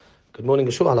Good morning,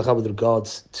 Yeshua. Halacha with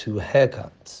regards to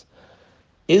haircuts.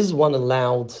 Is one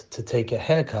allowed to take a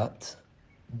haircut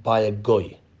by a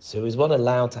goy? So is one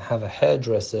allowed to have a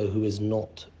hairdresser who is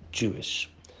not Jewish?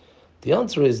 The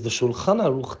answer is the Shulchan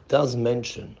Aruch does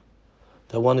mention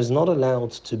that one is not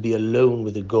allowed to be alone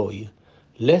with a goy,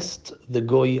 lest the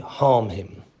goy harm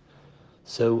him.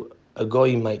 So a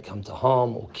goy might come to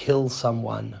harm or kill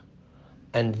someone,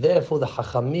 and therefore the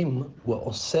Chachamim were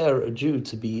osir a Jew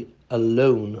to be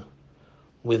alone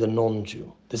with a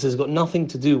non-Jew. This has got nothing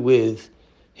to do with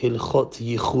Hilchot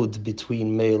Yichud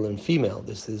between male and female.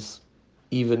 This is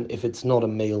even if it's not a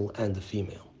male and a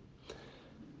female.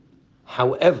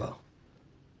 However,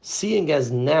 seeing as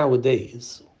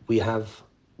nowadays we have,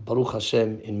 Baruch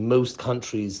Hashem, in most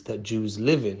countries that Jews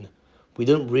live in, we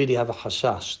don't really have a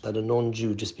hashash that a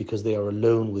non-Jew, just because they are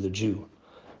alone with a Jew,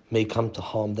 may come to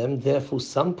harm them. Therefore,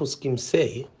 some poskim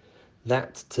say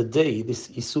that today this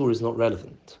isur is not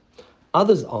relevant.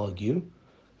 Others argue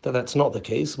that that's not the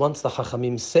case. Once the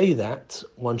Chachamim say that,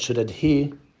 one should adhere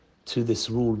to this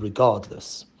rule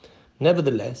regardless.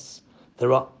 Nevertheless,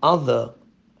 there are other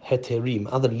heterim,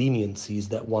 other leniencies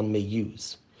that one may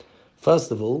use.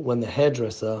 First of all, when the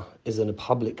hairdresser is in a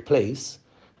public place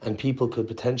and people could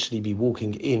potentially be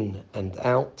walking in and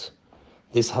out,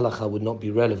 this halacha would not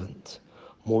be relevant.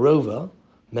 Moreover,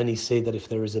 many say that if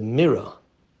there is a mirror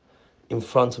in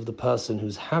front of the person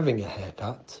who's having a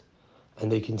haircut,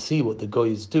 and they can see what the goy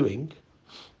is doing,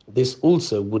 this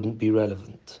also wouldn't be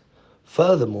relevant.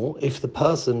 Furthermore, if the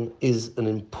person is an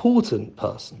important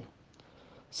person,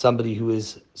 somebody who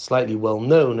is slightly well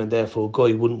known, and therefore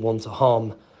goy wouldn't want to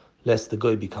harm lest the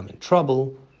goy become in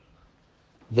trouble,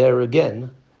 there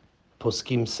again,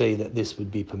 poskim say that this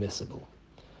would be permissible.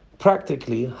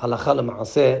 Practically, halacha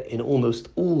l'ma'aseh, in almost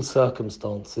all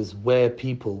circumstances where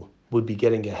people would be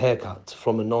getting a haircut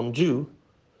from a non-Jew,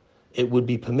 it would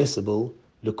be permissible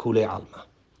l'kulei alma.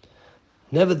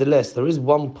 Nevertheless, there is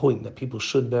one point that people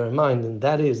should bear in mind, and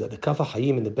that is that the Kaf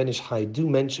HaChaim and the Ben Ish Chai do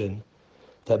mention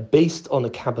that based on a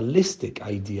Kabbalistic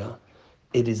idea,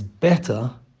 it is better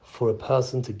for a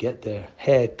person to get their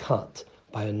hair cut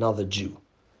by another Jew.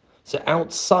 So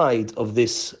outside of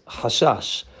this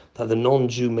hashash that the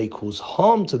non-Jew may cause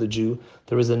harm to the Jew,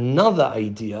 there is another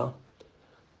idea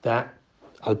that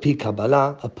al pi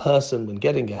Kabbalah, a person when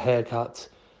getting a haircut,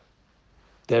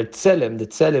 their tzelem, the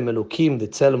tzelem Elokim, the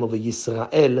tzelem of a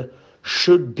Yisrael,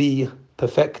 should be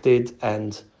perfected,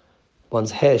 and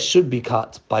one's hair should be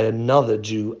cut by another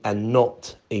Jew and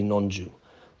not a non-Jew.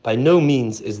 By no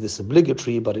means is this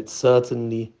obligatory, but it's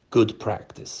certainly good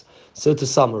practice. So to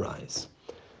summarize,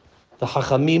 the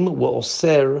Chachamim were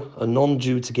osir a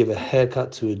non-Jew to give a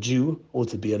haircut to a Jew or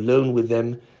to be alone with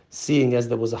them, seeing as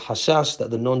there was a hashash that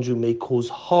the non-Jew may cause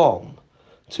harm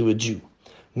to a Jew.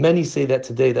 Many say that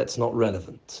today that's not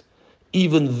relevant.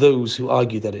 Even those who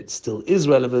argue that it still is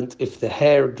relevant, if the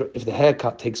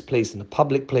haircut takes place in a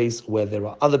public place where there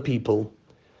are other people,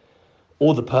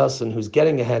 or the person who's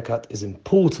getting a haircut is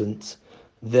important,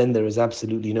 then there is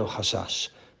absolutely no hashash.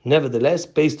 Nevertheless,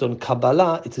 based on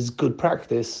Kabbalah, it is good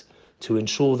practice to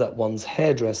ensure that one's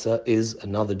hairdresser is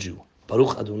another Jew.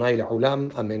 Baruch Adonai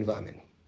Le'olam, Amen va'amen.